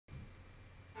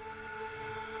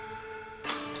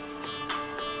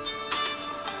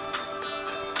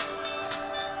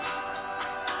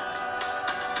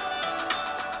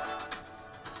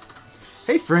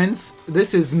Hey friends,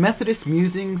 this is Methodist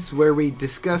Musings, where we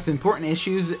discuss important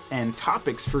issues and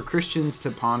topics for Christians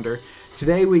to ponder.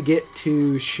 Today we get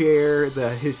to share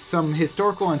some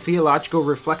historical and theological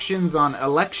reflections on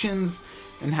elections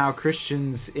and how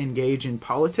Christians engage in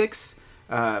politics.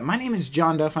 My name is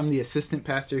John Duff. I'm the assistant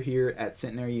pastor here at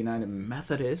Centenary United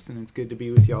Methodist, and it's good to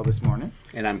be with y'all this morning.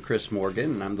 And I'm Chris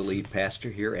Morgan, and I'm the lead pastor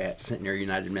here at Centenary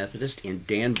United Methodist in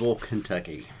Danville,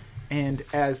 Kentucky. And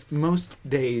as most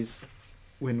days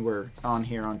when we're on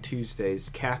here on Tuesdays,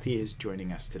 Kathy is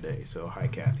joining us today. So hi,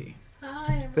 Kathy.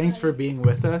 Hi, everybody. Thanks for being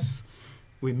with us.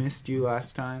 We missed you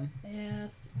last time.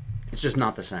 Yes. It's just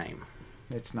not the same.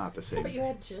 It's not the Yeah, same. but you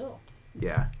had Jill.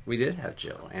 Yeah. We did have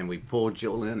Jill, and we pulled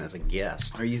Jill in as a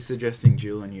guest. Are you suggesting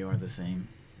Jill and you are the same?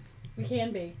 We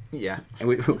can be. Yeah.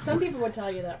 And Some people would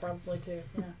tell you that probably too.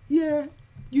 Yeah. Yeah.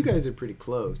 You guys are pretty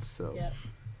close, so. Yeah.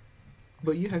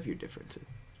 But you have your differences,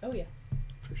 Oh yeah.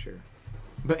 for sure.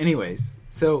 But anyways,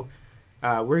 so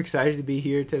we're excited to be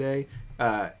here today.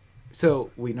 So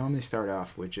we normally start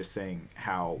off with just saying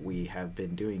how we have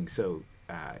been doing. So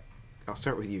I'll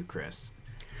start with you, Chris.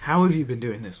 How have you been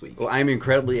doing this week? Well, I'm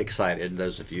incredibly excited.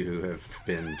 Those of you who have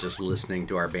been just listening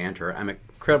to our banter, I'm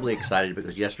incredibly excited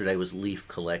because yesterday was leaf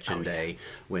collection day,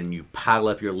 when you pile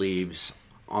up your leaves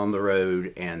on the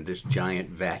road and this giant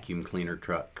vacuum cleaner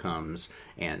truck comes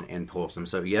and pulls them.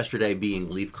 So yesterday being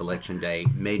leaf collection day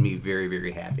made me very,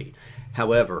 very happy.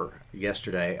 However,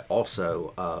 yesterday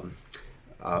also,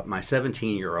 my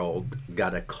 17-year-old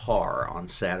got a car on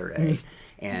Saturday,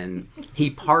 and he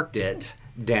parked it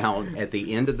down at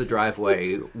the end of the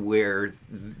driveway where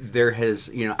there has,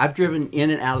 I've driven in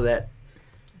and out of that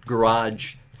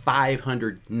garage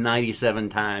 597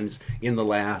 times in the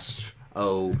last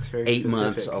 8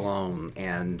 months alone,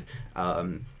 and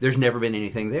there's never been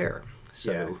anything there.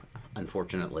 So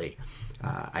unfortunately,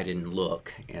 I didn't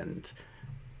look, and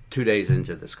 2 days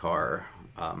into this car,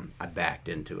 I backed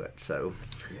into it. So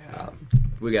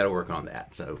we got to work on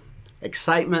that. So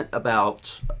excitement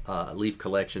about leaf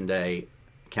collection day,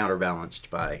 counterbalanced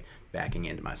by backing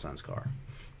into my son's car.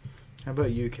 How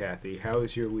about you, Kathy? How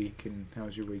was your week and how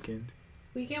was your weekend?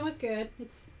 Weekend was good.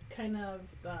 It's kind of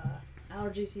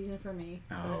allergy season for me.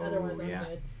 But Oh, otherwise, I'm yeah.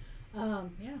 good.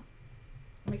 Yeah.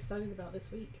 I'm excited about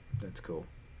this week. That's cool.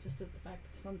 Just that the fact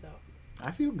that the sun's out.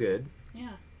 I feel good.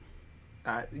 Yeah.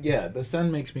 Yeah, the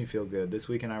sun makes me feel good. This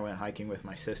weekend I went hiking with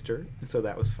my sister, and so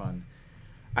that was fun.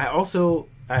 I also,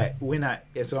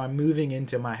 so I'm moving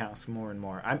into my house more and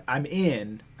more.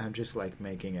 I'm just like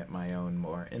making it my own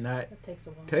more, and that Takes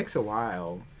a while. takes a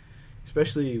while,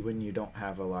 especially when you don't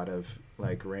have a lot of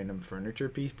like random furniture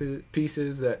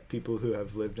pieces that people who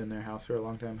have lived in their house for a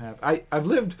long time have. I've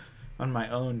lived on my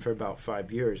own for about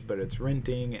 5 years, but it's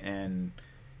renting and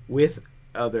with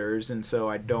others, and so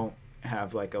I don't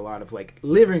have like a lot of like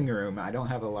living room. I don't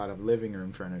have a lot of living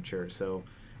room furniture, so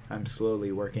I'm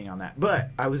slowly working on that. But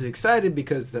I was excited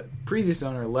because the previous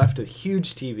owner left a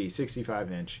huge TV,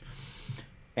 65-inch,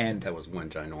 and That was one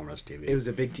ginormous TV. it was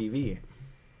a big TV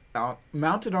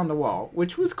mounted on the wall,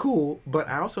 which was cool. But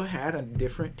I also had a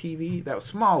different TV that was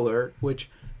smaller,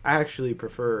 which I actually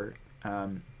prefer.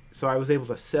 So I was able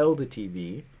to sell the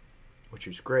TV, which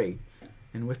was great.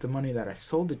 And with the money that I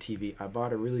sold the TV, I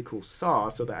bought a really cool saw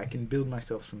so that I can build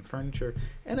myself some furniture,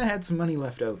 and I had some money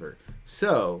left over.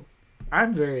 So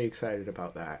I'm very excited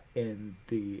about that, and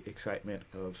the excitement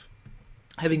of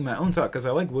having my own saw, because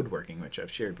I like woodworking, which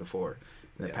I've shared before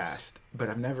in the past, but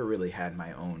I've never really had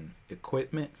my own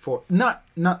equipment for, not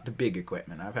the big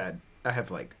equipment. I have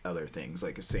like other things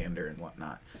like a sander and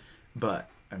whatnot, but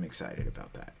I'm excited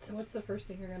about that. So what's the first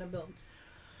thing you're going to build?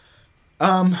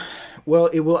 Well,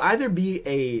 it will either be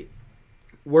a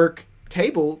work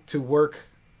table to work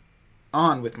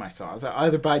on with my saws. I'll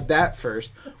either buy that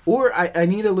first, or I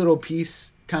need a little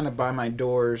piece kind of by my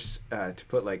doors to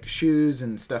put like shoes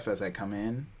and stuff as I come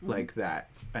in, like that,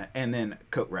 and then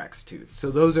coat racks too.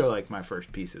 So those are like my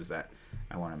first pieces that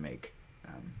I want to make.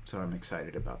 So I'm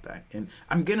excited about that, and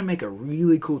I'm gonna make a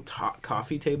really cool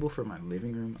coffee table for my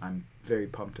living room. I'm very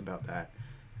pumped about that.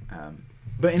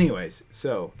 But anyways,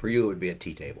 so For you, it would be a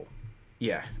tea table.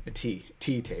 yeah, a tea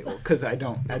table, because I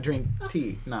drink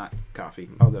tea, not coffee.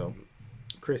 Although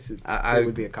Chris, it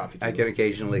would be a coffee table. I can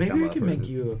occasionally Maybe come I up can with make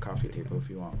you a coffee table if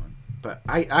you want one. But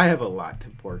I have a lot to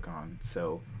work on,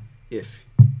 so if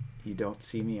you don't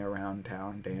see me around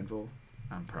town, Danville,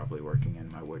 I'm probably working in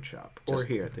my wood shop or Just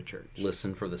here at the church.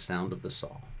 listen for the sound of the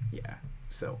saw. Yeah,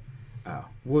 so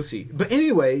we'll see. But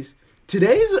anyways,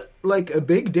 today's like a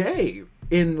big day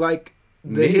in like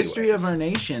the Many history of ways. our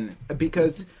nation,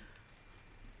 because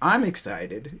I'm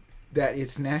excited that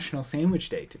it's National Sandwich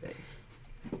Day today.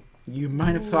 You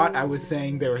might have thought I was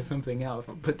saying there was something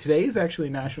else, but today is actually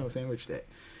National Sandwich Day.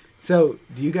 So,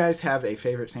 do you guys have a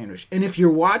favorite sandwich? And if you're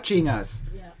watching us,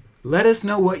 let us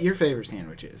know what your favorite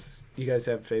sandwich is. You guys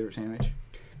have a favorite sandwich?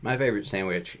 My favorite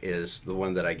sandwich is the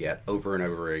one that I get over and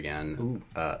over again.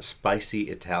 Spicy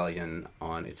Italian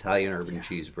on Italian urban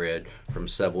cheese bread from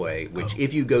Subway, which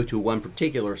if you go to one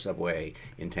particular Subway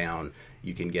in town,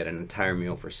 you can get an entire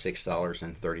meal for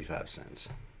 $6.35.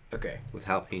 Okay. With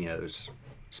jalapenos,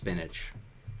 spinach,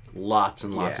 lots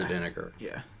and lots of vinegar.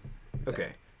 Yeah.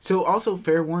 Okay. So also,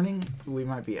 fair warning, we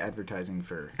might be advertising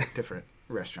for different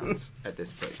restaurants at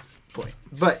this point.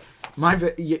 But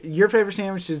your favorite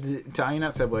sandwich is the Italian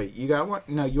at Subway. You got one?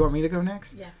 No, you want me to go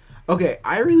next? Yeah. Okay,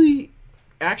 I really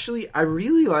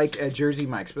like a Jersey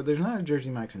Mike's, but there's not a Jersey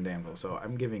Mike's in Danville, so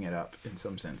I'm giving it up in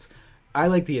some sense. I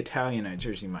like the Italian at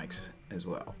Jersey Mike's as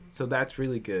well, so that's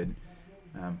really good.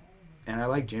 And I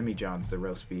like Jimmy John's, the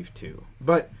roast beef too,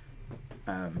 but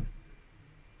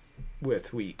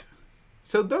with wheat.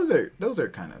 So those are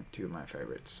kind of two of my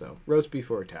favorites. So roast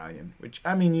beef or Italian, which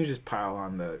I mean you just pile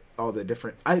on all the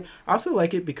different. I also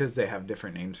like it because they have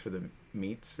different names for the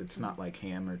meats. It's not like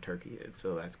ham or turkey,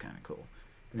 so that's kind of cool.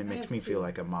 And it makes me feel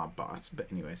like a mob boss.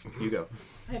 But anyways, you go.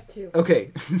 I have two.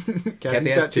 Okay.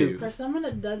 Kathy has two. For someone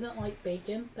that doesn't like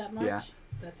bacon that much,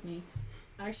 that's me.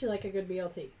 I actually like a good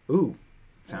BLT. Ooh,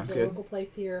 sounds There's good. a local place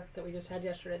here that we just had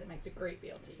yesterday that makes a great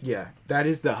BLT. Yeah, that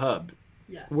is the hub.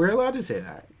 Yes. We're allowed to say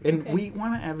that. And we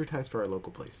want to advertise for our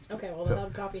local places too. Okay, well, the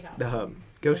Hub Coffee House. The hub.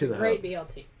 Go to the great hub.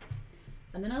 BLT.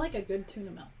 And then I like a good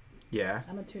tuna melt. Yeah.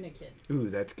 I'm a tuna kid. Ooh,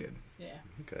 that's good. Yeah.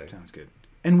 Okay. Sounds good.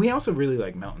 And we also really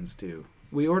like Melton's too.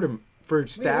 We order for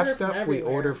staff order from stuff. We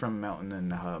everywhere. order from Melton and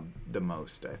the Hub the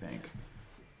most, I think.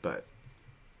 But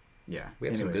yeah, We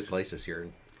have some good places here.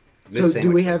 So,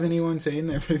 do we have anyone saying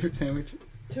their favorite sandwich?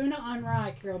 Tuna on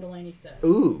rye, Carol Delaney said.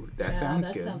 Ooh, that sounds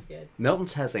good. That sounds good.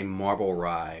 Melton's has a marble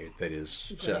rye that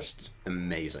is just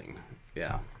amazing.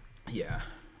 Yeah. Yeah.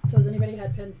 So has anybody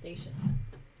had Penn Station?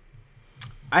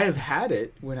 I have had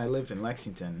it when I lived in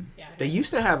Lexington. Yeah. They used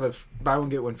to have a buy one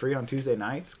get one free on Tuesday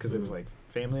nights because it was like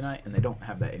family night, and they don't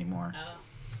have that anymore.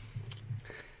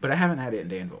 But I haven't had it in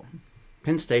Danville.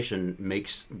 Penn Station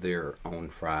makes their own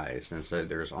fries, and so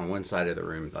there's on one side of the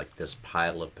room like this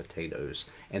pile of potatoes,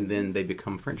 and then they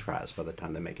become French fries by the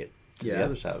time they make it to the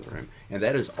other side of the room, and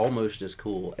that is almost as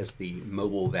cool as the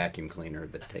mobile vacuum cleaner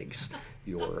that takes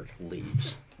your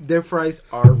leaves. Their fries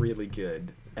are really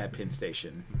good at Penn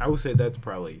Station. I will say that's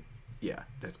probably,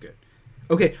 that's good.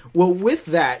 Okay, well, with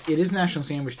that, it is National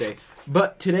Sandwich Day,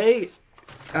 but today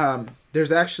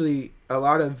there's actually a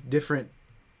lot of different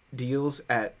deals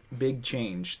at big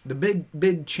chains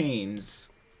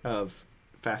of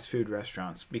fast food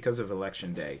restaurants because of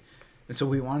Election Day. And so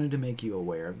we wanted to make you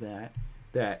aware of that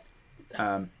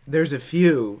there's a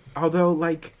few, although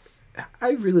like I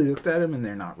really looked at them and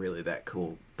they're not really that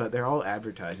cool, but they're all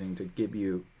advertising to give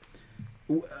you.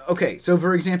 Okay, so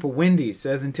for example, Wendy's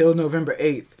says until November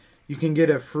 8th you can get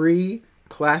a free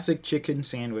classic chicken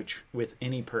sandwich with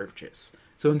any purchase.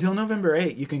 So until November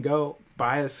 8th you can go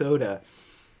buy a soda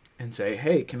and say,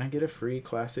 hey, can I get a free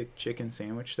classic chicken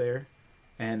sandwich there?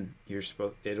 And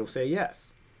it'll say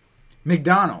yes.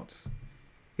 McDonald's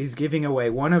is giving away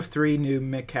one of 3 new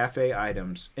McCafe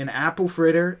items: an apple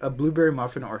fritter, a blueberry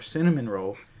muffin, or cinnamon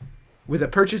roll with a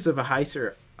purchase of a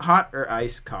hot or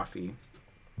iced coffee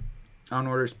on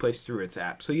orders placed through its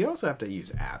app. So you also have to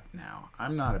use app now.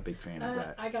 I'm not a big fan of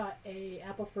that. I got a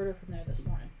apple fritter from there this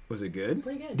morning. Was it good?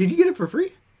 Pretty good. Did you get it for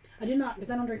free? I did not,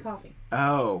 because I don't drink coffee.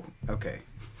 Oh, okay.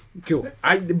 Cool.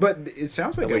 But it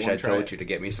sounds like I wish I tried told you to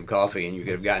get me some coffee and you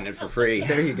could have gotten it for free.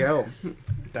 There you go.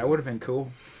 That would have been cool.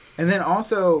 And then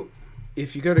also,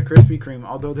 if you go to Krispy Kreme,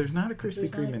 although there's not a Krispy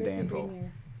Kreme in Danville.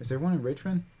 Is there one in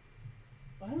Richmond?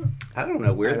 I don't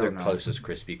know where I their don't know. closest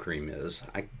Krispy Kreme is.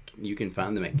 You can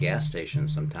find them at gas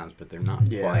stations sometimes, but they're not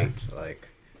quite like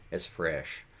as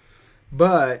fresh.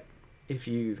 But if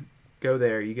you go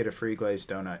there, you get a free glazed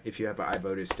donut if you have an I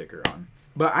voted sticker on.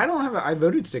 But I don't have an I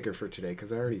voted sticker for today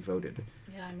because I already voted.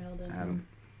 Yeah, I mailed it.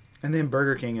 And then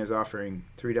Burger King is offering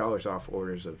 $3 off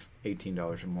orders of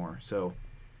 $18 or more. So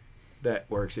that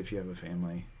works if you have a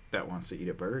family that wants to eat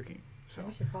at Burger King. So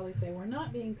We should probably say we're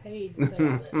not being paid to say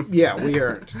all this. yeah, we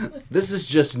aren't. This is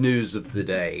just news of the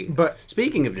day. But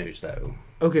Speaking of news, though,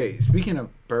 okay, speaking of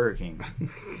Burger King.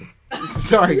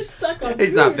 Sorry. You're stuck on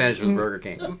he's not food. finished with Burger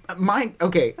King.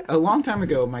 A long time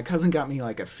ago, my cousin got me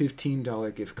like a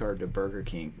 $15 gift card to Burger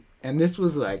King. And this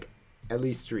was like at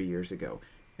least 3 years ago.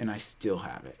 And I still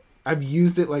have it. I've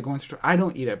used it like once. I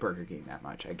don't eat at Burger King that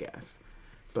much, I guess.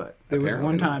 But there was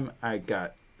one Apparently. time I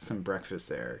got some breakfast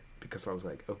there. because I was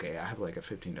like, okay, I have like a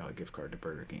 $15 gift card to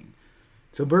Burger King.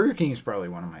 So Burger King is probably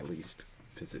one of my least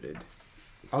visited.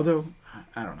 Although,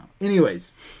 I don't know.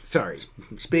 Anyways, sorry.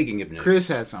 Speaking of news, Chris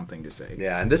has something to say.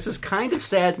 yeah, and this is kind of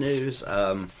sad news.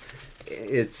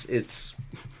 It's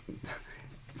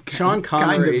Sean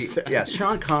Connery. Kind of sad. Yeah,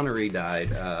 Sean Connery died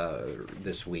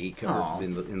this week, Aw. or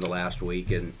in the last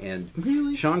week, and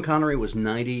Really? Sean Connery was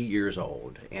 90 years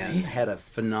old and had a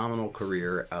phenomenal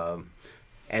career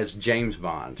as James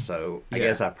Bond. So I Yeah.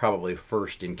 guess I probably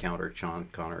first encountered Sean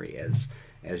Connery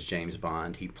as James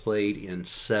Bond. He played in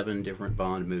 7 different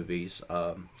Bond movies.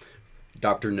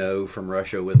 Dr. No, From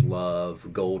Russia with Love,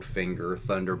 Goldfinger,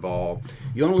 Thunderball.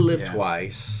 You Only Live Yeah.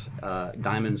 Twice,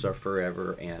 Diamonds Are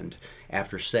Forever, and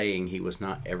after saying he was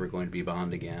not ever going to be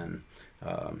Bond again,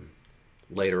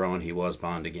 later on he was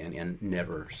Bond again, and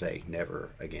Never Say Never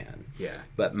Again. Yeah.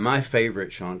 But my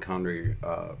favorite Sean Connery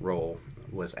role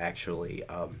was actually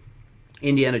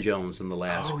Indiana Jones in The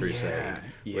Last Oh, Crusade,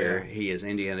 yeah. where Yeah. he is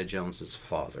Indiana Jones's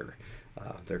father.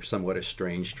 They're somewhat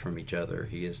estranged from each other.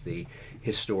 He is the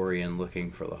historian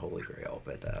looking for the Holy Grail.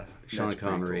 But Sean That's pretty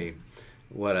Connery,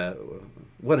 what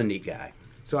a neat guy.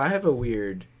 So I have a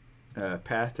weird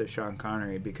path to Sean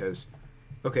Connery because,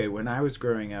 okay, when I was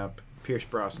growing up, Pierce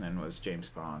Brosnan was James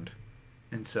Bond.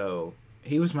 And so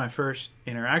he was my first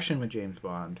interaction with James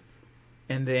Bond.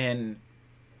 And then,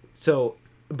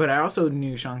 but I also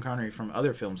knew Sean Connery from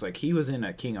other films. Like, he was in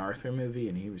a King Arthur movie,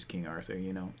 and he was King Arthur,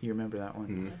 you know? You remember that one?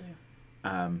 Mhm. I do.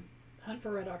 Um, Hunt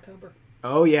for Red October.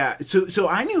 Oh yeah, so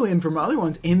I knew him from other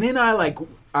ones, and then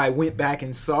I went back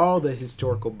and saw the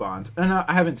historical Bonds, and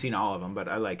I haven't seen all of them, but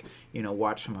I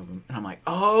watched some of them, and I'm like,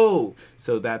 oh,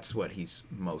 so that's what he's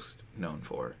most known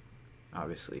for,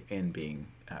 obviously, and being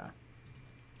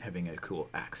having a cool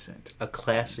accent. A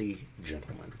classy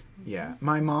gentleman. Yeah,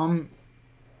 my mom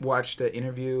watched an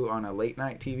interview on a late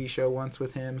night TV show once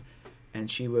with him, and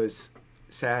she was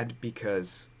sad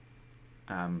because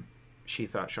she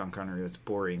thought Sean Connery was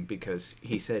boring because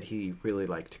he said he really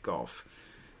liked golf.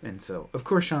 And so, of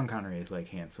course, Sean Connery is, like,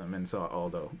 handsome, and so all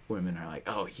the women are like,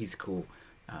 oh, he's cool.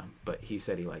 But he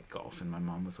said he liked golf, and my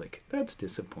mom was like, that's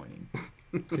disappointing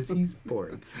because he's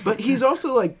boring. But he's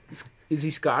also, like, is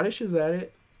he Scottish? Is that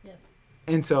it? Yes.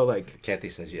 And so, like, Kathy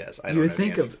says yes. I don't you know would the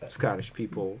think answer of to that. Scottish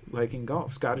people liking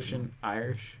golf, Scottish and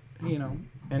Irish,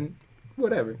 and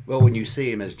whatever. Well, when you see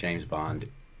him as James Bond,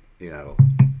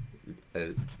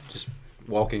 just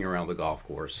walking around the golf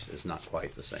course is not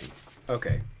quite the same.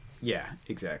 Okay. Yeah,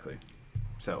 exactly.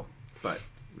 So, but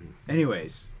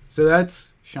anyways, so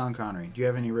that's Sean Connery. Do you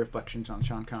have any reflections on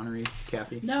Sean Connery,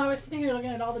 Kathy? No, I was sitting here looking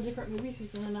at all the different movies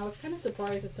he's in, and I was kind of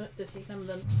surprised to see some of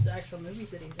the actual movies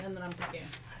that he's in. And I'm thinking,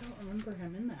 I don't remember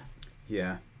him in that.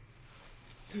 Yeah.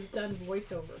 He's done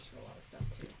voiceovers for a lot of stuff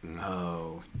too.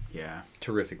 Oh, yeah.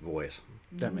 Terrific voice.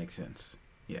 That makes sense.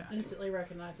 Yeah. Instantly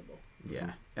recognizable.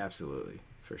 Yeah, absolutely.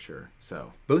 For sure.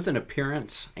 So, Both an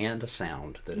appearance and a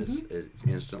sound that is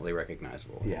instantly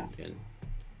recognizable Yeah.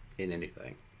 in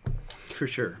anything. for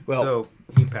sure. Well- so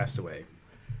he passed away.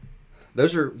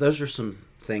 Those are some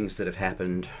things that have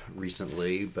happened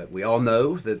recently, but we all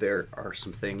know that there are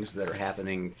some things that are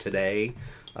happening today.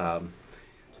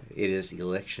 It is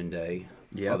Election Day.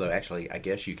 Yeah. Although, actually, I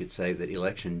guess you could say that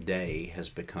Election Day has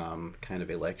become kind of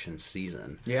election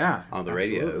season. Yeah. On the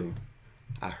radio. absolutely.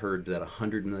 I heard that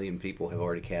 100 million people have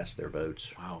already cast their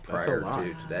votes Wow, that's prior a lot.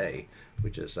 to today,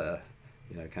 which is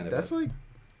kind of That's like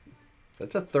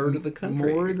that's a third of the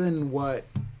country. more than what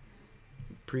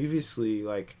previously,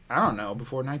 like, I don't know,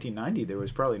 before 1990 there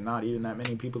was probably not even that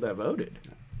many people that voted.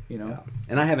 Yeah.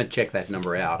 And I haven't checked that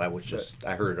number out. I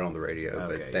heard it on the radio,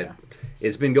 Okay, but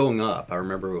it's been going up. I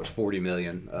remember it was 40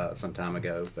 million some time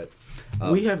ago, but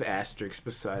We have asterisks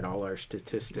beside all our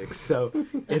statistics, so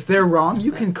if they're wrong,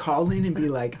 you can call in and be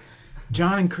like,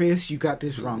 John and Chris, you got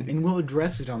this wrong, and we'll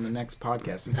address it on the next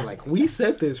podcast and be like, we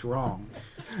said this wrong.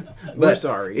 We're but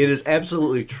sorry. It is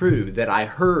absolutely true that I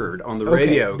heard on the Okay,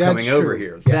 radio that's coming over true.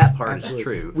 here. Yeah, That part absolutely. is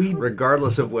true, We-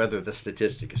 regardless of whether the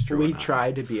statistic is true or We not.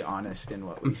 try to be honest in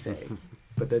what we say,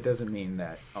 but that doesn't mean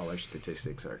that all our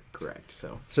statistics are correct.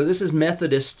 So So this is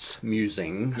Methodists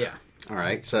musing. yeah, All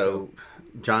right, so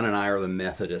John and I are the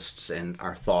Methodists, and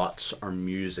our thoughts are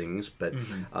musings. But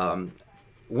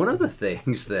one of the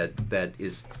things that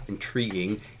is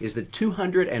intriguing is that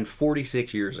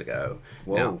 246 years ago.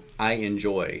 Whoa. Now, I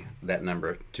enjoy that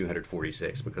number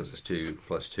 246 because it's 2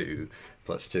 plus 2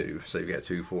 plus 2, so you've got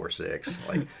 2, 4, 6.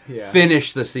 Like, Yeah.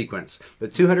 finish the sequence.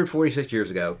 But 246 years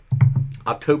ago,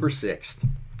 October 6th,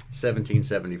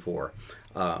 1774,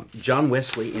 John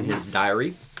Wesley, in his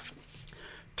diary,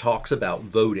 talks about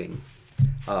voting.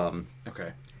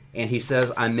 okay, And he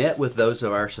says, I met with those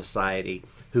of our society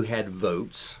who had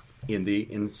votes in the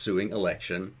ensuing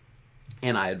election,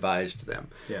 and I advised them.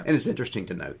 Yeah. And it's interesting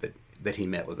to note that he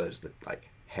met with those that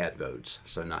had votes.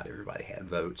 So not everybody had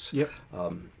votes. Yep.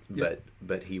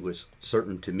 But he was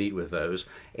certain to meet with those,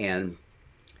 and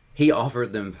he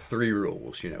offered them 3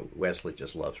 rules. Wesley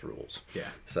just loves rules. Yeah.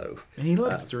 So And he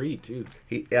loves 3 too.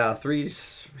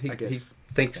 threes. He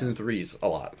thinks in threes a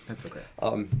lot. That's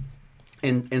okay.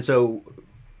 And so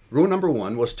rule number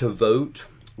 1 was to vote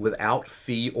without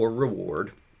fee or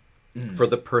reward for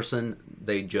the person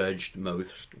they judged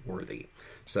most worthy.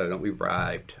 So don't be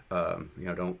bribed.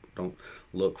 Don't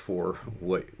look for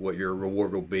what your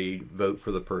reward will be. Vote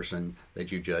for the person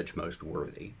that you judge most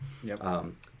worthy.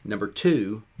 Yep. Number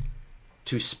 2,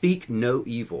 to speak no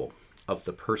evil of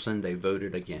the person they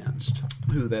voted against.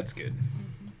 Ooh, that's good.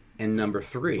 And number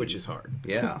 3, Which is hard.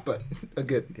 Yeah. But a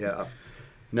good. Yeah.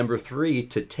 Number 3,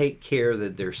 to take care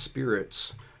that their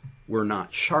spirits were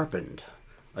not sharpened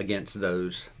against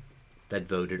those that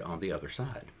voted on the other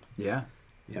side. Yeah.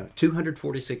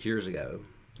 246 years ago.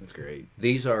 That's great.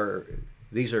 These are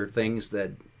things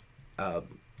that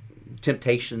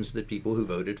temptations that people who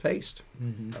voted faced.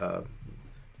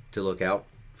 To look out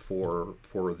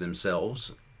for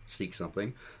themselves, seek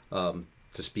something, to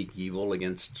speak evil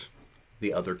against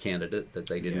the other candidate that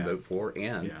they didn't vote for,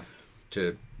 and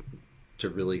to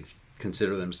really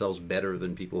consider themselves better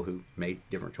than people who made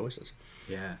different choices.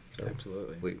 Yeah, So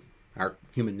absolutely. Our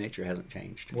human nature hasn't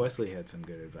changed. Wesley had some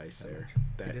good advice there.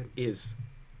 That is,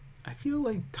 I feel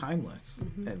like, timeless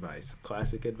advice,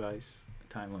 classic advice,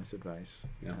 timeless advice.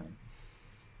 Yeah.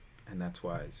 And that's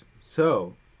wise.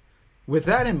 So, with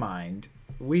that in mind,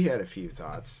 we had a few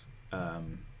thoughts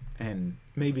and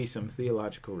maybe some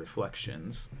theological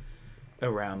reflections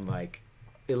around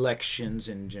elections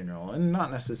in general, and not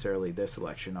necessarily this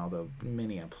election, although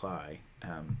many apply.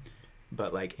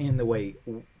 But in the way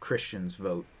Christians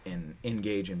vote and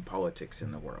engage in politics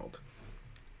in the world.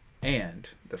 And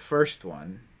the first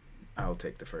one, I'll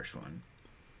take the first one,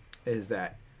 is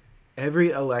that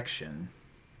every election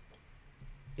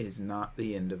is not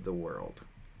the end of the world.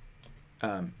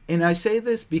 And I say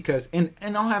this because, and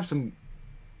I'll have some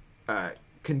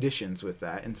conditions with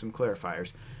that and some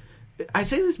clarifiers. I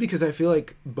say this because I feel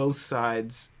like both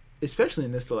sides, especially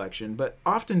in this election, but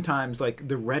oftentimes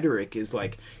the rhetoric is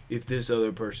if this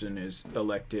other person is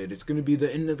elected, it's going to be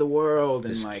the end of the world,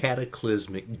 and This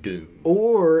cataclysmic doom.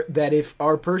 or that if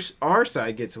our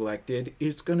side gets elected,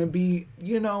 it's going to be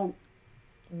utopia.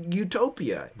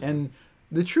 And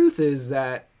the truth is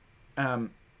that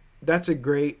that's a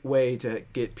great way to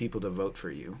get people to vote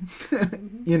for you,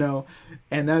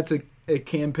 and that's a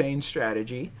campaign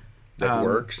strategy That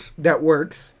works. That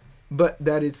works. But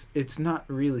it's not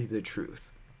really the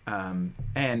truth.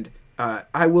 And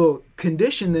I will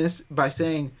condition this by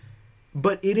saying,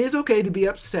 but it is okay to be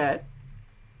upset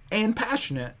and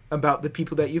passionate about the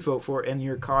people that you vote for and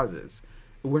your causes.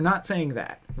 We're not saying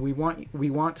that. We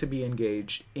want to be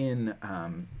engaged in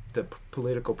the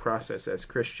political process as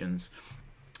Christians,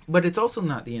 but it's also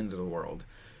not the end of the world.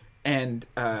 And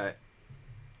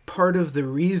part of the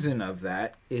reason of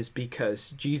that is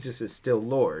because Jesus is still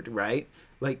Lord, right?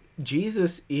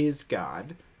 Jesus is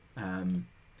God, and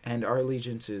our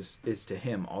allegiance is to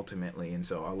Him ultimately. And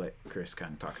so I'll let Chris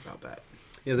kind of talk about that.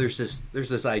 Yeah, there's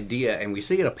this idea, and we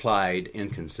see it applied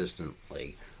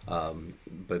inconsistently.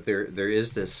 But there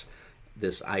is this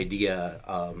idea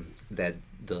that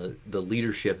the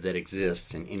leadership that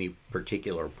exists in any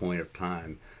particular point of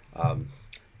time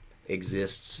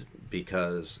exists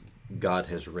because God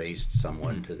has raised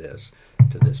someone to this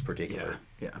particular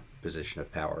position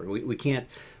of power. We can't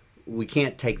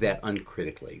take that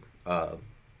uncritically.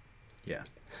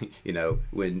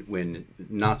 When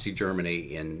Nazi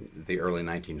Germany in the early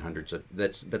 1900s,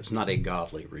 that's not a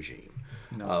godly regime.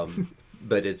 No.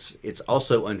 But it's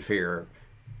also unfair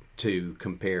to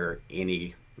compare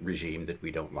any regime that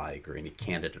we don't like, or any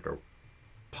candidate or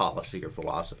policy or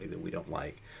philosophy that we don't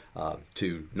like,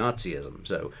 to Nazism.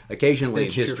 So occasionally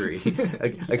in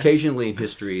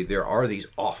history, there are these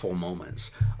awful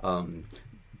moments,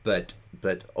 but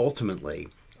ultimately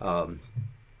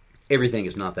everything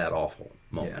is not that awful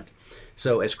moment. Yeah.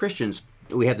 So as Christians,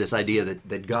 we have this idea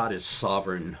that God is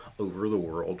sovereign over the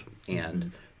world,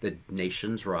 and that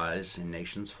nations rise and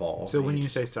nations fall. So when you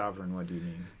say sovereign, what do you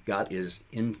mean? God is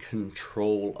in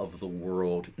control of the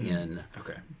world in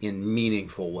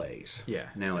meaningful ways. Yeah.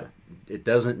 Now, it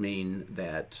doesn't mean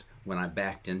that when I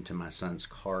backed into my son's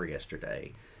car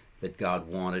yesterday, that God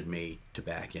wanted me to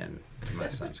back in to my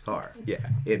son's car. Yeah.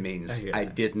 It means I hear I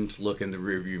that. didn't look in the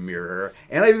rearview mirror,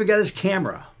 and I even got his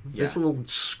camera, this Yeah. little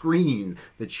screen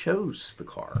that shows the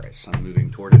car as I'm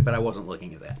moving toward it, but I wasn't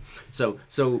looking at that.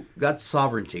 So God's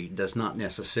sovereignty does not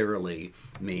necessarily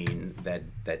mean that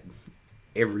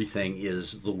everything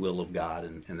is the will of God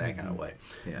in that kind of way.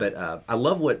 Yeah. But I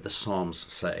love what the Psalms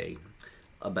say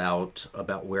about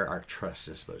where our trust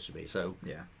is supposed to be. So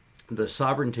Yeah. the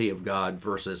sovereignty of God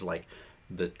versus like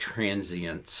the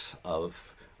transience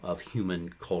of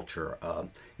human culture.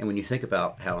 And when you think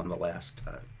about how in the last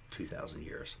 2,000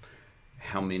 years,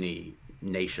 how many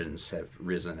nations have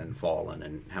risen and fallen,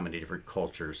 and how many different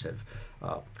cultures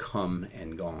have come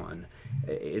and gone.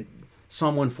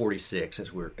 Psalm 146,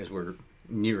 as we're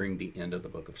nearing the end of the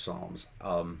book of Psalms,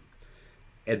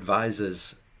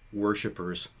 advises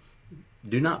worshipers,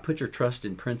 do not put your trust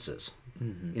in princes,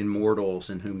 in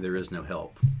mortals in whom there is no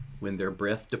help. When their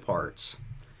breath departs,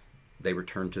 they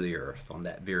return to the earth. On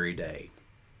that very day,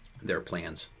 their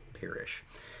plans perish.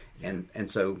 And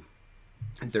so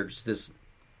there's this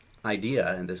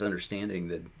idea and this understanding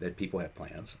that people have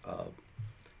plans.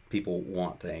 People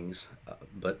want things,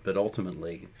 but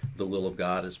ultimately the will of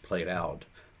God is played out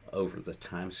over the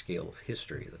time scale of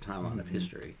history, the timeline of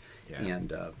history, Yeah.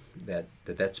 and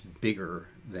that's bigger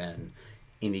than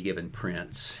any given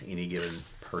prince, any given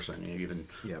person, any given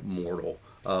Yep. mortal.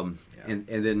 Yeah. And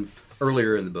then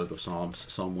earlier in the book of Psalms,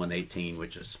 Psalm 118,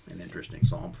 which is an interesting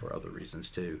psalm for other reasons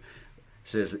too,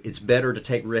 says it's better to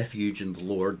take refuge in the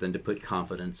Lord than to put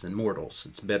confidence in mortals.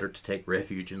 It's better to take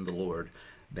refuge in the Lord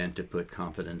than to put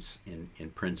confidence in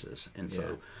princes. And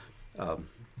so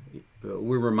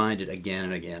we're reminded again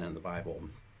and again in the Bible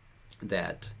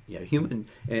that human,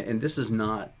 and this is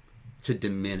not to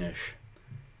diminish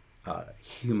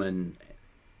human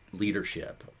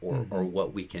leadership or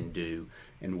what we can do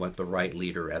and what the right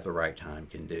leader at the right time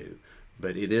can do,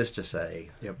 but it is to say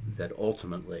Yep. that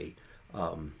ultimately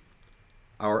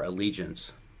our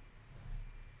allegiance,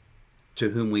 to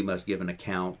whom we must give an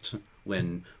account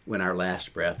when our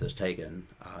last breath is taken,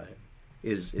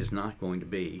 is not going to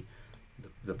be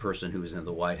the person who is in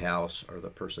the White House or the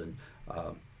person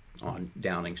on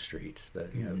Downing Street.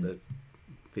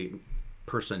 The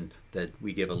person that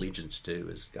we give allegiance to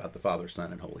is God the Father,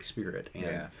 Son, and Holy Spirit. And,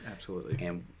 Yeah, absolutely.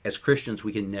 And as Christians,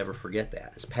 we can never forget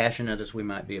that. As passionate as we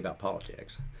might be about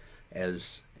politics,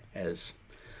 as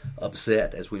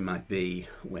upset as we might be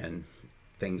when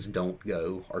things don't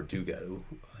go or do go,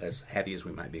 as happy as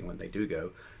we might be when they do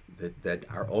go, that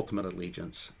our ultimate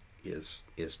allegiance is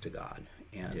to God.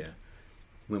 And Yeah.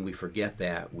 when we forget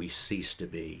that, we cease to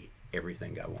be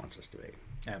everything God wants us to be.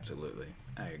 Absolutely.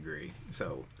 I agree.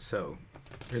 So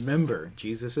remember,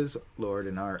 Jesus is Lord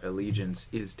and our allegiance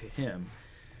is to him.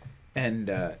 And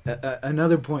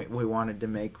another point we wanted to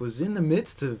make was in the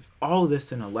midst of all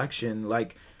this in election,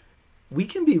 like, we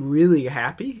can be really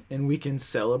happy and we can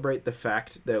celebrate the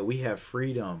fact that we have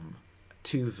freedom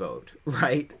to vote,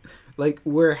 right? Like,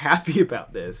 we're happy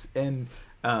about this. And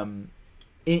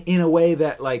in a way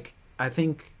that, like, I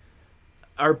think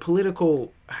our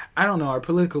political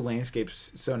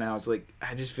landscapes, so now it's like,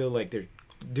 I just feel like there's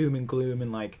doom and gloom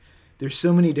and like there's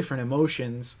so many different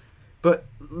emotions, but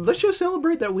let's just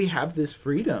celebrate that we have this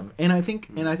freedom. And I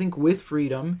think with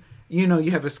freedom, you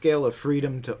have a scale of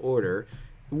freedom to order.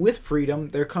 With freedom,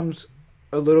 there comes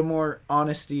a little more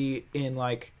honesty in,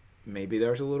 like, maybe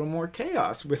there's a little more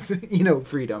chaos with,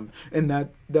 freedom. And that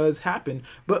does happen.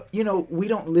 But, we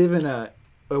don't live in a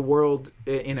world,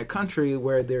 in a country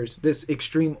where there's this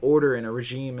extreme order and a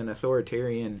regime and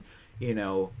authoritarian,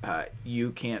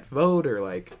 you can't vote, or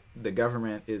like the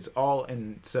government is all.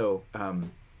 And so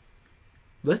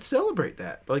let's celebrate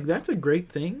that. Like, that's a great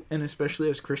thing. And especially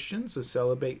as Christians, to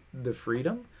celebrate the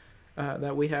freedom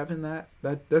that we have in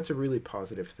that's a really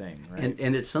positive thing, right?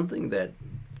 And it's something that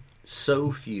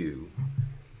so few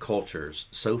cultures,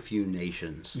 so few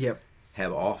nations Yep.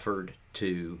 have offered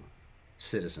to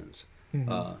citizens.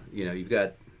 Mm-hmm. You've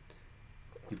got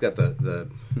the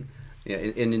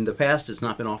and in the past it's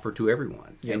not been offered to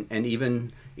everyone. Yep. And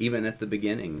even at the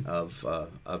beginning of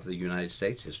the United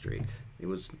States history, it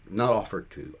was not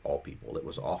offered to all people. It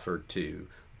was offered to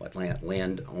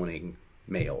land owning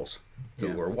males who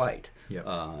Yeah. were white. Yep.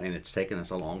 And it's taken us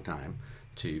a long time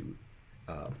to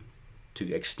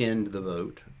extend the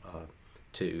vote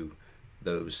to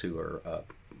those who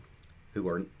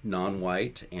are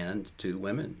non-white and to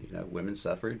women. Women's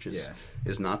suffrage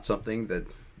is not something that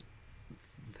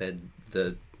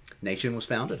the nation was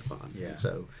founded upon. Yeah.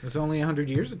 So It was only 100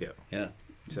 years ago. yeah,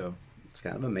 So it's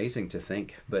kind of amazing to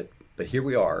think. But here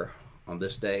we are on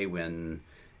this day when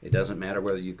It doesn't matter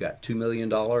whether you've got $2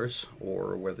 million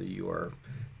or whether you are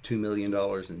 $2 million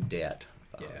in debt.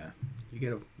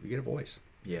 You get a voice.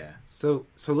 Yeah. So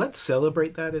let's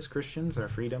celebrate that as Christians, our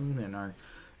freedom and our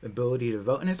ability to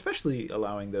vote, and especially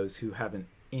allowing those who haven't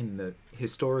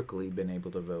historically been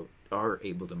able to vote are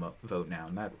able to vote now,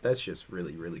 and that's just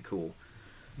really, really cool.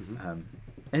 Mm-hmm.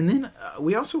 And then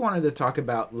we also wanted to talk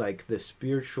about like the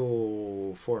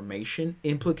spiritual formation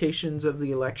implications of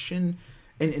the election,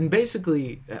 and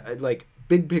basically like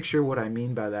big picture. What I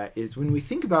mean by that is when we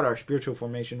think about our spiritual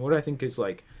formation, what I think is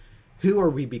like, who are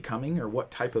we becoming, or what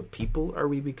type of people are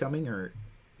we becoming, or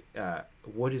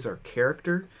what is our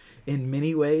character in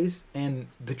many ways. And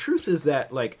the truth is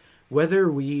that like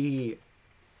whether we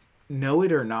know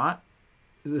it or not,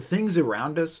 the things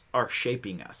around us are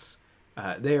shaping us.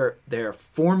 They're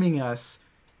forming us,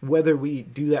 whether we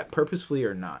do that purposefully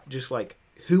or not. Just like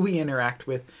who we interact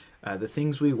with, the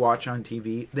things we watch on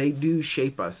TV, they do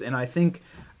shape us. And I think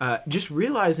just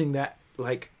realizing that,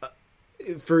 like,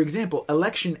 for example,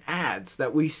 election ads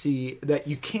that we see that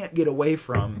you can't get away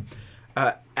from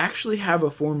actually have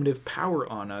a formative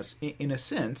power on us in a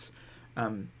sense.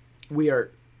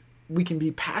 We can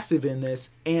be passive in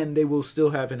this, and they will still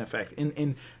have an effect.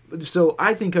 And so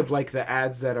I think of like the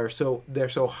ads that are they're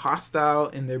so hostile,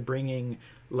 and they're bringing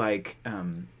like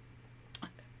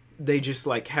they just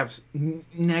like have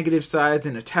negative sides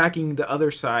and attacking the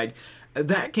other side.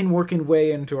 That can work in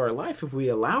way into our life if we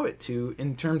allow it to,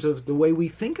 in terms of the way we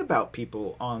think about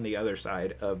people on the other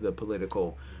side of the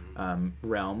political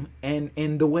realm,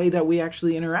 and the way that we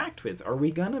actually interact with. Are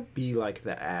we gonna be like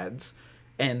the ads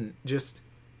and just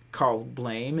call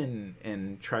blame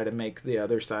and try to make the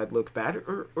other side look bad,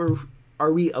 or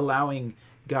are we allowing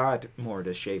God more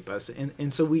to shape us?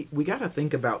 And so we got to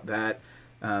think about that,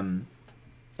 and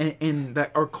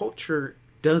that our culture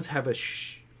does have a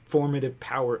formative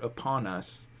power upon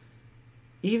us,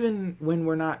 even when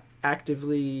we're not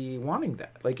actively wanting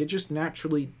that. Like, it just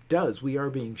naturally does. We are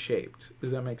being shaped.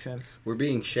 Does that make sense? We're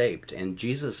being shaped, and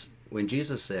when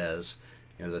Jesus says,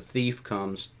 the thief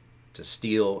comes to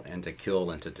steal and to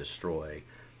kill and to destroy,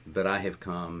 but I have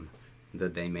come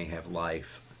that they may have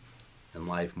life, and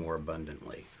life more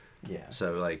abundantly. Yeah.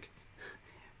 So, like,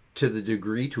 to the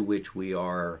degree to which we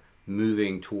are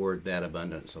moving toward that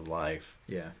abundance of life,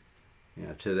 yeah,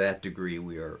 to that degree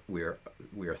we are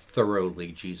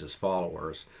thoroughly Jesus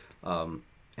followers. And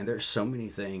there's so many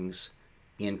things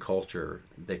in culture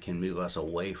that can move us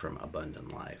away from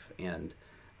abundant life. And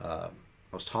I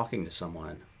was talking to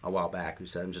someone a while back who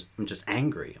said, I'm just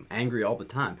angry. I'm angry all the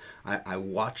time. I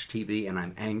watch TV and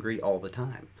I'm angry all the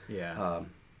time. Yeah.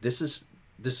 This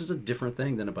is a different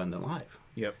thing than abundant life.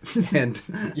 Yep. And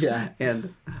yeah.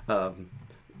 And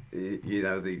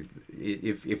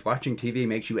if watching TV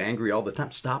makes you angry all the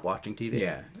time, stop watching TV.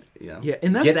 Yeah. Yeah.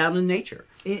 And get out in nature.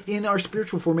 In our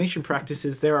spiritual formation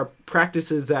practices, there are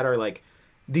practices that are like,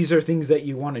 these are things that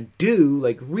you want to do,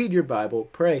 like read your Bible,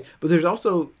 pray. But there's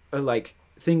also like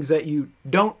things that you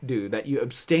don't do, that you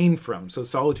abstain from. So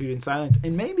solitude and silence.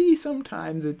 And maybe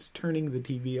sometimes it's turning the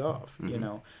TV off.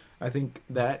 Mm-hmm. I think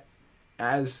that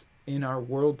as in our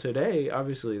world today,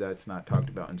 obviously that's not talked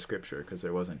about in Scripture because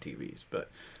there wasn't TVs. But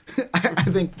I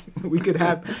think we could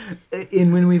have,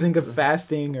 when we think of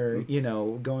fasting or,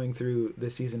 going through the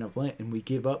season of Lent and we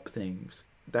give up things,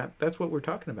 that's what we're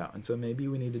talking about. And so maybe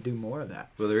we need to do more of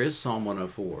that. Well, there is Psalm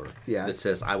 104 Yeah. that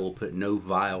says, I will put no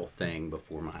vile thing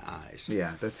before my eyes.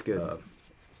 Yeah, that's good.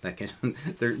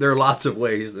 There are lots of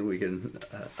ways that we can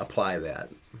apply that.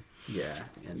 Yeah.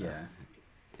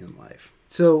 In life.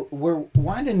 So we're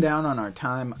winding down on our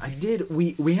time.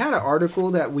 We had an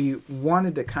article that we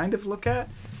wanted to kind of look at,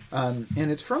 and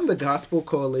it's from the Gospel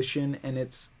Coalition, and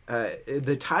it's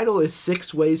the title is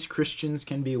 6 Ways Christians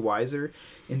Can Be Wiser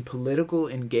in Political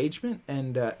Engagement,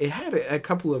 and it had a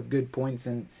couple of good points,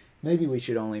 and maybe we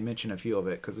should only mention a few of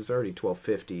it because it's already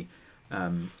 12:50.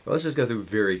 Well, let's just go through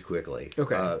very quickly.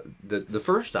 Okay. The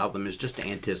first of them is just to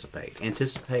anticipate.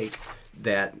 Anticipate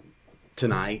that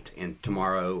tonight and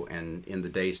tomorrow and in the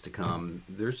days to come,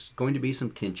 there's going to be some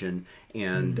tension,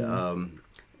 and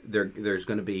there's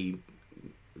going to be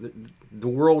the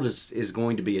world is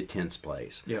going to be a tense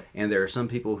place. Yep. And there are some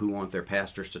people who want their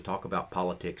pastors to talk about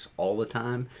politics all the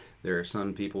time. There are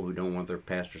some people who don't want their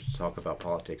pastors to talk about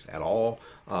politics at all.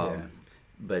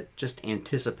 But just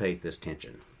anticipate this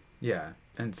tension. Yeah,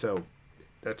 and so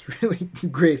that's really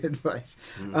great advice.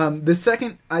 The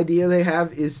second idea they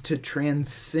have is to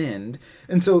transcend.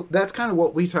 And so that's kind of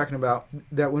what we're talking about,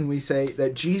 that when we say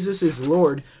that Jesus is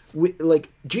Lord,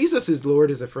 Jesus is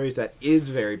Lord is a phrase that is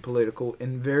very political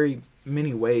in very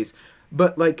many ways.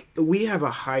 But like we have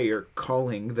a higher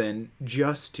calling than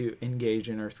just to engage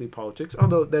in earthly politics.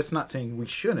 Although that's not saying we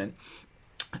shouldn't.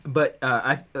 But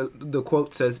the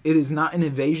quote says, "It is not an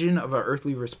evasion of our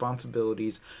earthly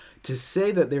responsibilities to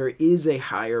say that there is a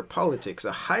higher politics,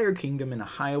 a higher kingdom, and a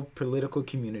higher political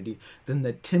community than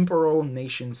the temporal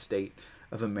nation state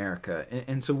of America."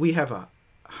 And so we have a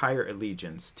higher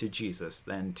allegiance to Jesus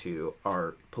than to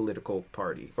our political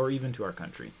party or even to our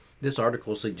country. This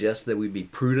article suggests that we be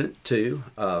prudent too.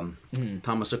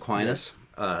 Thomas Aquinas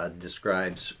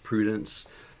describes prudence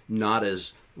not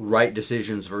as right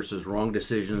decisions versus wrong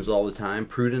decisions all the time.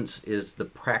 Prudence is the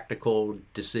practical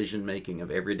decision making of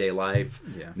everyday life,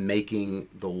 making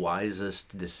the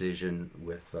wisest decision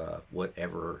with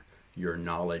whatever your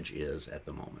knowledge is at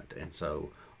the moment. And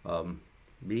so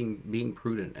being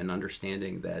prudent and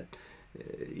understanding that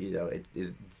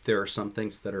there are some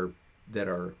things that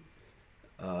are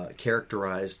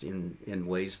characterized in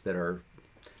ways that are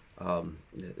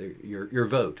your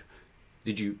vote.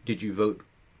 Did you vote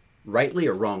rightly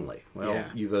or wrongly? Well,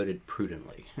 you voted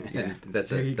prudently. And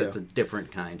that's a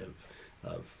different kind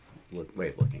of way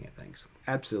of looking at things.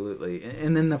 Absolutely.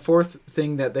 And then the fourth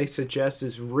thing that they suggest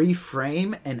is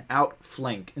reframe and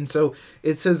outflank. And so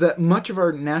it says that much of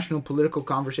our national political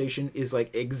conversation is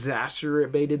like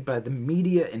exacerbated by the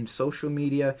media and social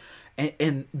media.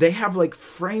 And they have like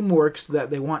frameworks that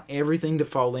they want everything to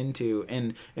fall into.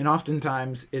 And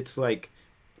oftentimes it's like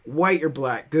white or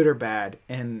black, good or bad.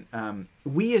 And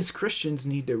we as Christians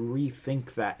need to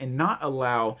rethink that and not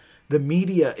allow the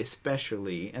media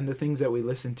especially and the things that we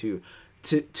listen to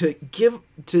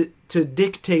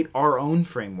dictate our own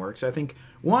frameworks. I think,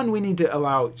 one, we need to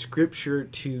allow Scripture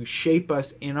to shape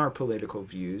us in our political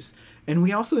views. And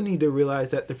we also need to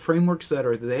realize that the frameworks that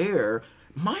are there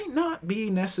might not be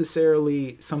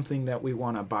necessarily something that we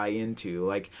want to buy into.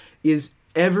 Like, is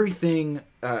everything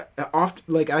often,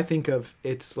 like I think of,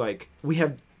 it's like we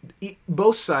have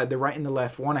both sides, the right and the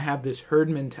left, want to have this herd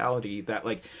mentality that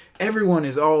like everyone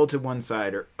is all to one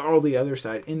side or all the other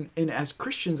side. And as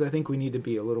Christians, I think we need to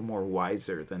be a little more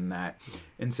wiser than that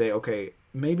and say, okay,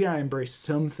 maybe I embrace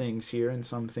some things here and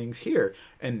some things here,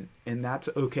 and that's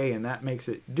okay, and that makes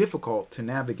it difficult to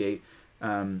navigate.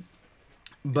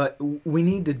 But we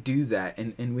need to do that,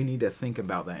 and we need to think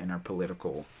about that in our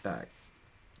political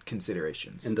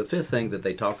considerations. And the fifth thing that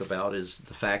they talk about is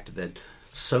the fact that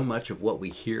so much of what we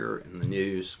hear in the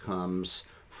news comes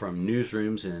from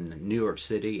newsrooms in New York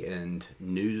City and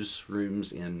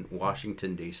newsrooms in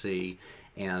Washington, D.C.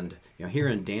 And here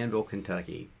in Danville,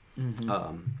 Kentucky,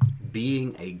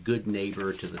 being a good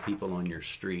neighbor to the people on your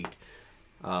street,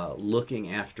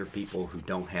 looking after people who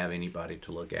don't have anybody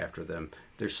to look after them.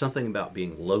 There's something about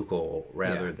being local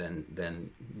rather than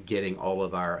getting all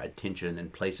of our attention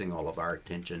and placing all of our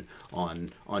attention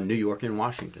on New York and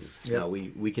Washington. Yep.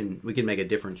 We can make a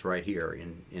difference right here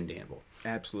in Danville.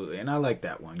 Absolutely, and I like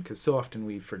that one because so often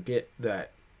we forget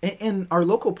that, and our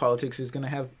local politics is going to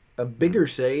have a bigger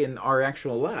say in our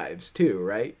actual lives too,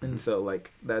 right? And so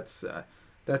like that's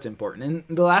important.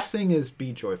 And the last thing is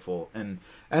be joyful. And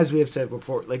as we have said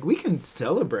before, like we can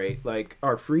celebrate like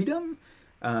our freedom,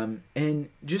 and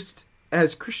just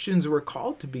as Christians we're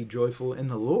called to be joyful in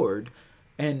the Lord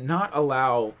and not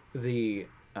allow the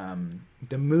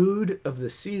mood of the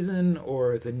season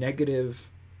or the negative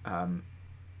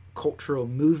cultural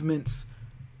movements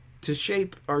to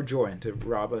shape our joy and to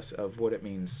rob us of what it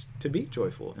means to be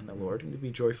joyful in the Lord and to be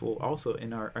joyful also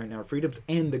in our freedoms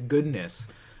and the goodness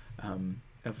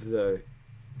of the,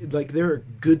 like there are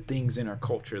good things in our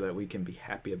culture that we can be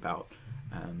happy about,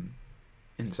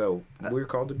 and so we're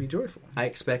called to be joyful. I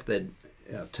expect that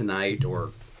tonight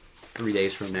or 3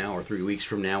 days from now or 3 weeks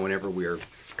from now, whenever we're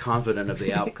confident of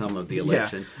the outcome of the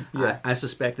election, I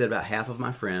suspect that about half of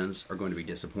my friends are going to be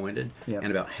disappointed, and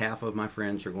about half of my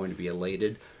friends are going to be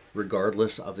elated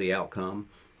regardless of the outcome,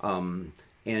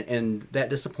 and that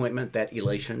disappointment, that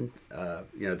elation,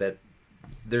 that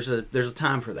there's a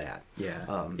time for that.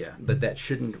 But that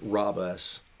shouldn't rob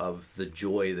us of the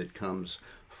joy that comes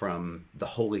from the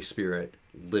Holy Spirit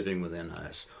living within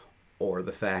us, or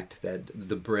the fact that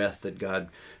the breath that God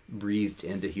breathed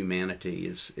into humanity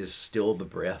is still the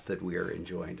breath that we are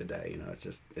enjoying today.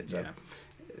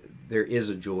 There is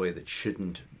a joy that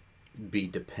shouldn't be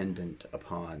dependent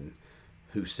upon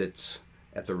who sits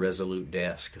at the resolute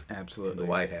desk in the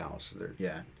White House.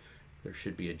 There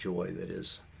should be a joy that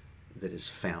is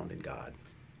found in God.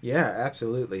 Yeah,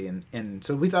 absolutely. And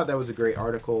so we thought that was a great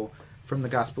article from the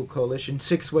Gospel Coalition,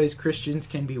 6 Ways Christians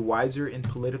Can Be Wiser in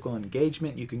Political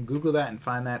Engagement. You can Google that and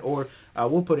find that, or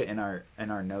we'll put it in our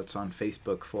notes on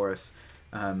Facebook for us.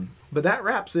 But that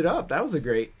wraps it up. That was a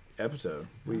great episode.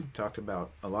 We talked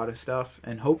about a lot of stuff,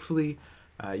 and hopefully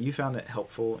you found it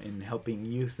helpful in helping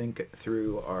you think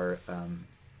through our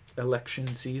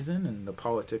election season and the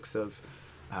politics of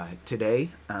today.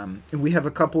 And we have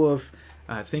a couple of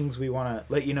things we want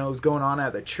to let you know is going on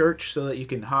at the church so that you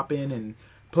can hop in and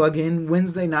plug in.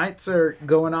 Wednesday nights are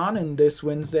going on, and this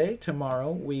Wednesday,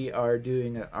 tomorrow, we are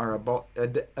doing our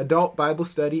adult Bible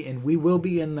study, and we will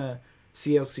be in the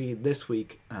CLC this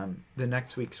week. The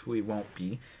next weeks we won't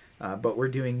be, but we're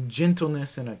doing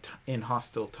gentleness in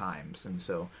hostile times, and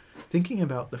so thinking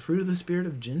about the fruit of the Spirit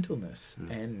of gentleness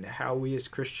and how we as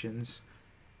Christians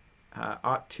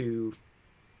ought to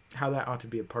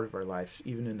be a part of our lives,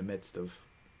 even in the midst of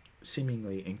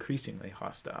seemingly increasingly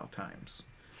hostile times.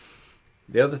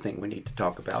 The other thing we need to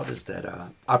talk about is that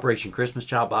Operation Christmas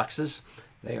Child boxes,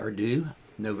 they are due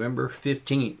November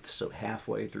 15th, so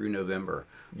halfway through November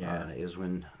is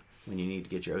when you need to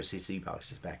get your OCC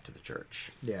boxes back to the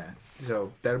church. Yeah,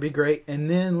 so that'll be great. And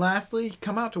then lastly,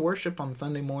 come out to worship on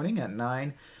Sunday morning at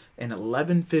 9 and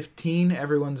 11:15.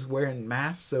 Everyone's wearing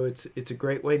masks, so it's a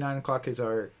great way. 9 o'clock is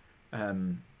our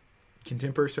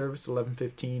contemporary service.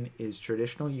 11:15 is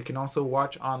traditional. You can also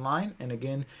watch online. And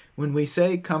again, when we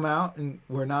say come out, and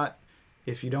we're not,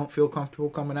 if you don't feel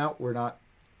comfortable coming out, we're not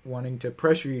wanting to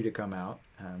pressure you to come out.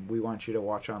 We want you to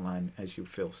watch online as you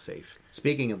feel safe.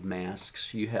 Speaking of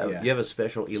masks, you have a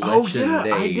special election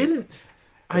day. I didn't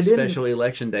special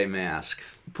election day mask.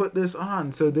 Put this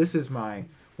on. So this is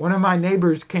one of my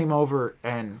neighbors came over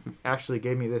and actually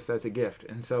gave me this as a gift.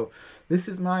 And so this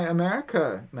is my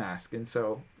America mask. And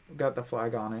so got the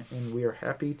flag on it, and we are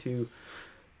happy to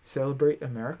celebrate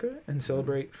America and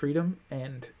celebrate freedom,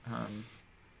 and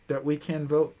that we can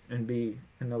vote and be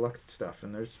in elected stuff.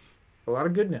 And there's a lot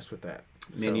of goodness with that.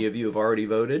 Many of you have already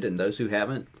voted, and those who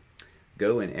haven't,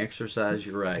 go and exercise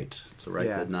your right. It's a right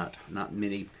that not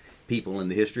many people in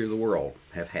the history of the world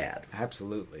have had.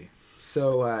 Absolutely.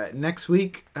 So next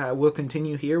week we'll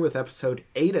continue here with episode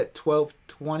 8 at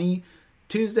 12:20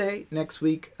 Tuesday next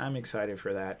week. I'm excited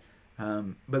for that.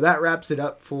 But that wraps it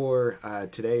up for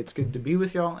today. It's good to be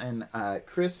with y'all, and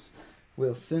Chris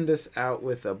will send us out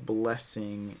with a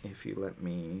blessing if you let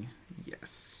me.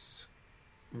 Yes.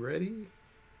 Ready?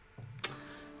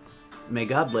 May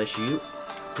God bless you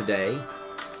today.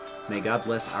 May God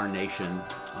bless our nation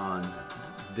on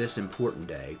this important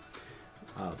day.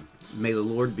 May the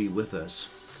Lord be with us,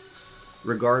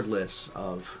 regardless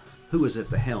of who is at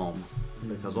the helm,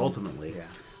 because ultimately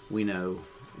we know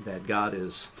that God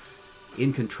is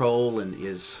in control and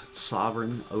is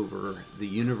sovereign over the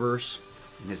universe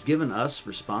and has given us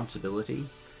responsibility.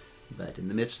 But in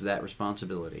the midst of that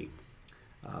responsibility,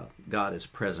 God is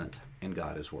present and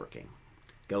God is working.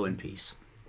 Go in peace.